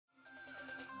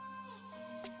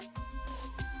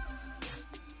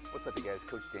What's up, you guys?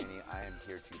 Coach Danny. I am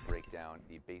here to break down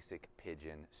the basic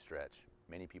pigeon stretch.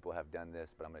 Many people have done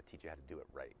this, but I'm going to teach you how to do it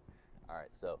right. All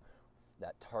right, so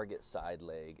that target side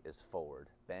leg is forward,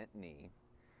 bent knee,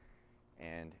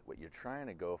 and what you're trying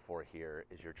to go for here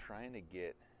is you're trying to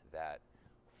get that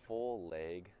full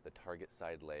leg, the target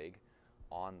side leg,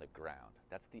 on the ground.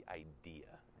 That's the idea,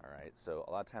 all right? So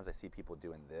a lot of times I see people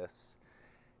doing this,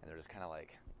 and they're just kind of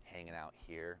like hanging out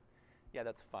here. Yeah,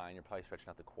 that's fine. You're probably stretching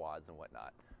out the quads and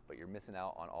whatnot, but you're missing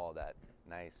out on all that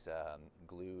nice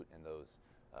glute and those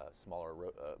smaller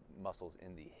muscles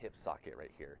in the hip socket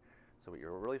right here. So what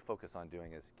you're really focused on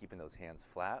doing is keeping those hands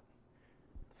flat,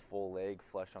 full leg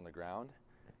flush on the ground,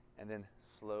 and then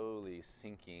slowly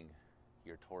sinking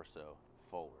your torso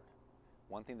forward.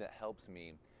 One thing that helps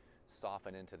me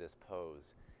soften into this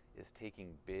pose is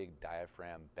taking big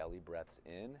diaphragm belly breaths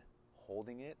in,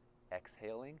 holding it,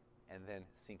 exhaling, and then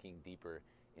sinking deeper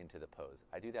into the pose.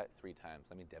 I do that 3 times.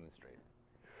 Let me demonstrate.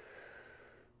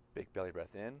 Big belly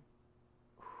breath in.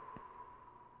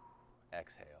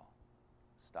 Exhale.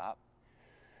 Stop.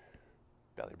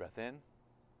 Belly breath in.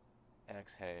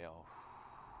 Exhale.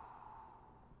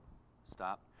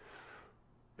 Stop.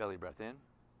 Belly breath in.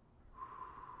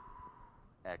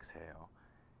 Exhale.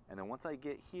 And then once I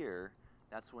get here,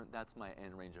 that's my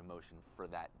end range of motion for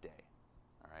that day.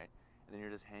 All right? And then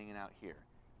you're just hanging out here.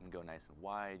 You can go nice and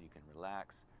wide, you can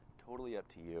relax, totally up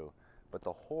to you. But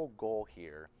the whole goal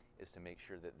here is to make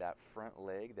sure that that front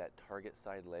leg, that target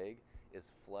side leg, is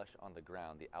flush on the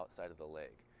ground, the outside of the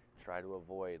leg. Try to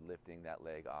avoid lifting that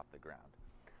leg off the ground.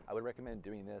 I would recommend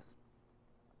doing this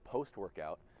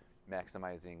post-workout,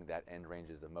 maximizing that end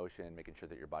ranges of motion, making sure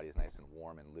that your body is nice and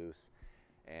warm and loose,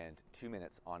 and 2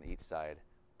 minutes on each side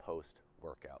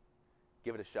post-workout.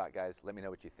 Give it a shot, guys. Let me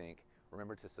know what you think.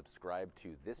 Remember to subscribe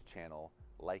to this channel,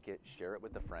 like it, share it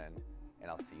with a friend, and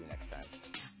I'll see you next time.